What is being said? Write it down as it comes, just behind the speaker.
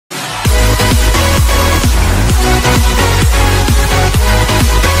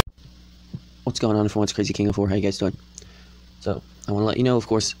What's going on, everyone? It's Crazy King of 4. How you guys doing? So, I want to let you know, of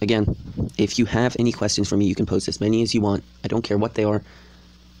course, again, if you have any questions for me, you can post as many as you want. I don't care what they are.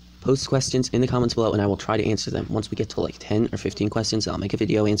 Post questions in the comments below, and I will try to answer them. Once we get to like 10 or 15 questions, I'll make a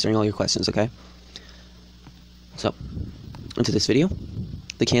video answering all your questions, okay? So, into this video,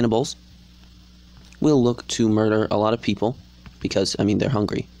 the cannibals will look to murder a lot of people because, I mean, they're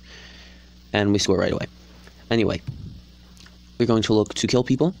hungry. And we score right away. Anyway, we're going to look to kill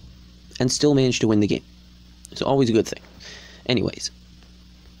people and still manage to win the game. It's always a good thing. Anyways.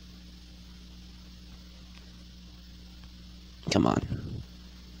 Come on.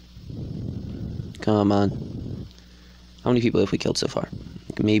 Come on. How many people have we killed so far?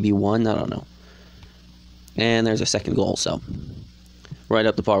 Maybe one? I don't know. And there's a second goal, so right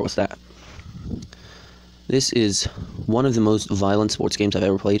up the par with that. This is one of the most violent sports games I've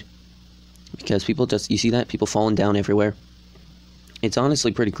ever played. Because people just, you see that? People falling down everywhere. It's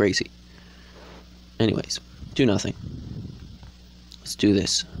honestly pretty crazy. Anyways, do nothing. Let's do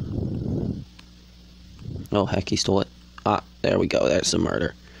this. Oh, heck, he stole it. Ah, there we go. There's some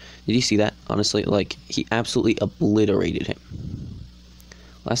murder. Did you see that? Honestly, like, he absolutely obliterated him.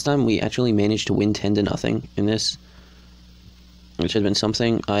 Last time we actually managed to win 10-0 in this, which had been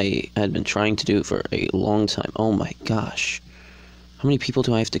something I had been trying to do for a long time. Oh my gosh. How many people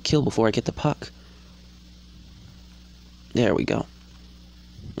do I have to kill before I get the puck? There we go.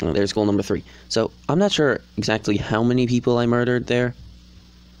 Oh, there's goal number 3. So, I'm not sure exactly how many people I murdered there,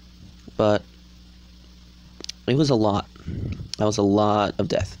 but it was a lot. That was a lot of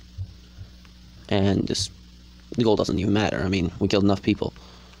death. And just, the goal doesn't even matter. I mean, we killed enough people.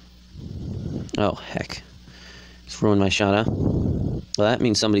 Oh, heck. Just ruined my shot, huh? Well, that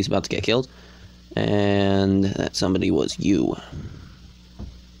means somebody's about to get killed. And that somebody was you.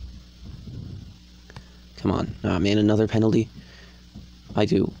 Come on. Ah, man, another penalty. I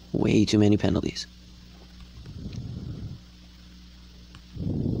do way too many penalties.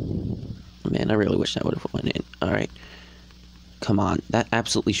 Man, I really wish that would have went in. Alright. Come on. That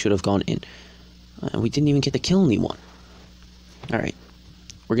absolutely should have gone in. We didn't even get to kill anyone. Alright.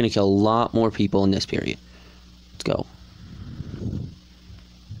 We're going to kill a lot more people in this period. Let's go.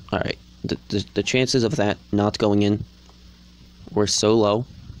 Alright. The chances of that not going in were so low,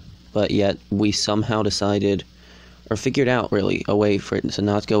 but yet we somehow decided, or figured out, really, a way for it to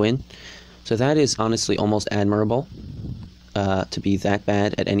not go in. So that is honestly almost admirable, to be that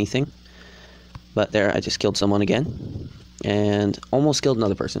bad at anything. But there, I just killed someone again, and almost killed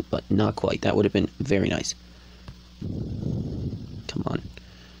another person, but not quite. That would have been very nice. Come on.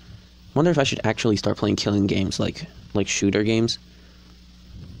 Wonder if I should actually start playing killing games, like shooter games.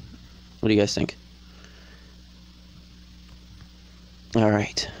 What do you guys think?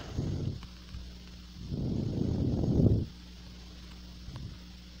 Alright.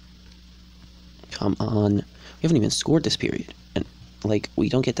 Come on. We haven't even scored this period. And, like, we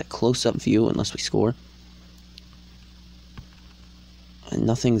don't get that close-up view unless we score. And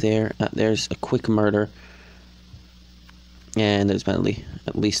nothing there. There's a quick murder. And there's penalty.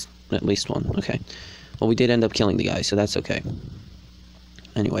 At least one. Okay. Well, we did end up killing the guy, so that's okay.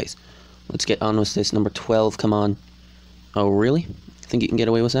 Anyways. Let's get on with this. Number 12, come on. Oh, really? Think you can get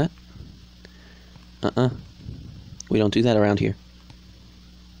away with that? We don't do that around here.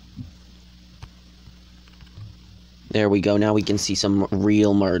 There we go. Now we can see some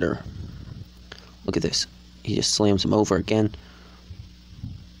real murder. Look at this. He just slams him over again.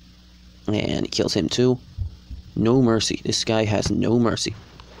 And he kills him too. No mercy. This guy has no mercy.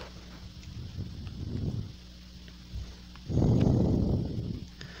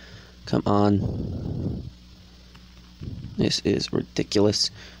 Come on. This is ridiculous.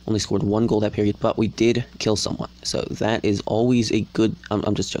 Only scored 1 goal that period, but we did kill someone. So that is always a good...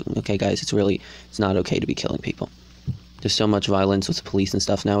 I'm just joking. Okay, guys, it's not okay to be killing people. There's so much violence with the police and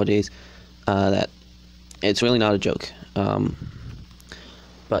stuff nowadays that it's really not a joke.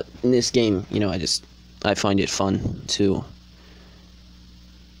 But in this game, you know, I find it fun to,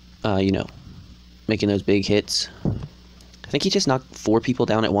 you know, making those big hits. I think he just knocked 4 people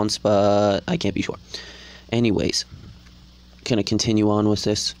down at once, but I can't be sure. Anyways, gonna continue on with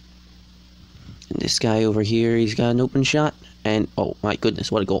this. And this guy over here, he's got an open shot. And, oh my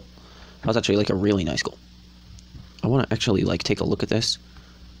goodness, what a goal. That was actually, like, a really nice goal. I want to actually, like, take a look at this.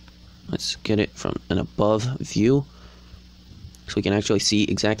 Let's get it from an above view, so we can actually see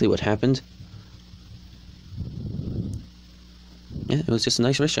exactly what happened. Yeah, it was just a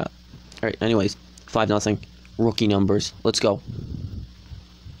nice wrist shot. Alright, anyways, 5-0. Rookie numbers. Let's go.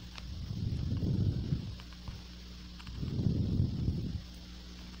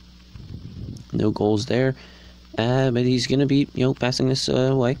 No goals there. But he's going to be, you know, passing this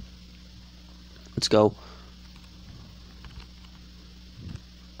away. Let's go.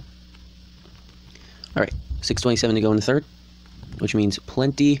 Alright, 6:27 to go in the third, which means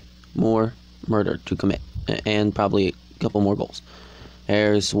plenty more murder to commit, and probably a couple more goals.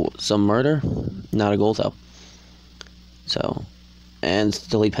 There's some murder, not a goal though. So, and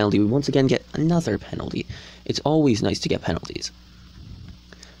delayed penalty. We once again get another penalty. It's always nice to get penalties.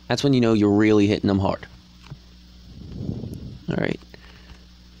 That's when you know you're really hitting them hard. Alright.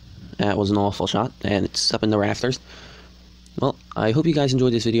 That was an awful shot, and it's up in the rafters. Well, I hope you guys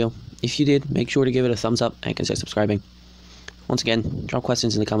enjoyed this video. If you did, make sure to give it a thumbs up and consider subscribing. Once again, drop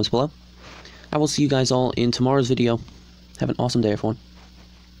questions in the comments below. I will see you guys all in tomorrow's video. Have an awesome day, everyone.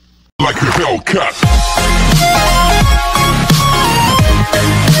 Like a Hellcat.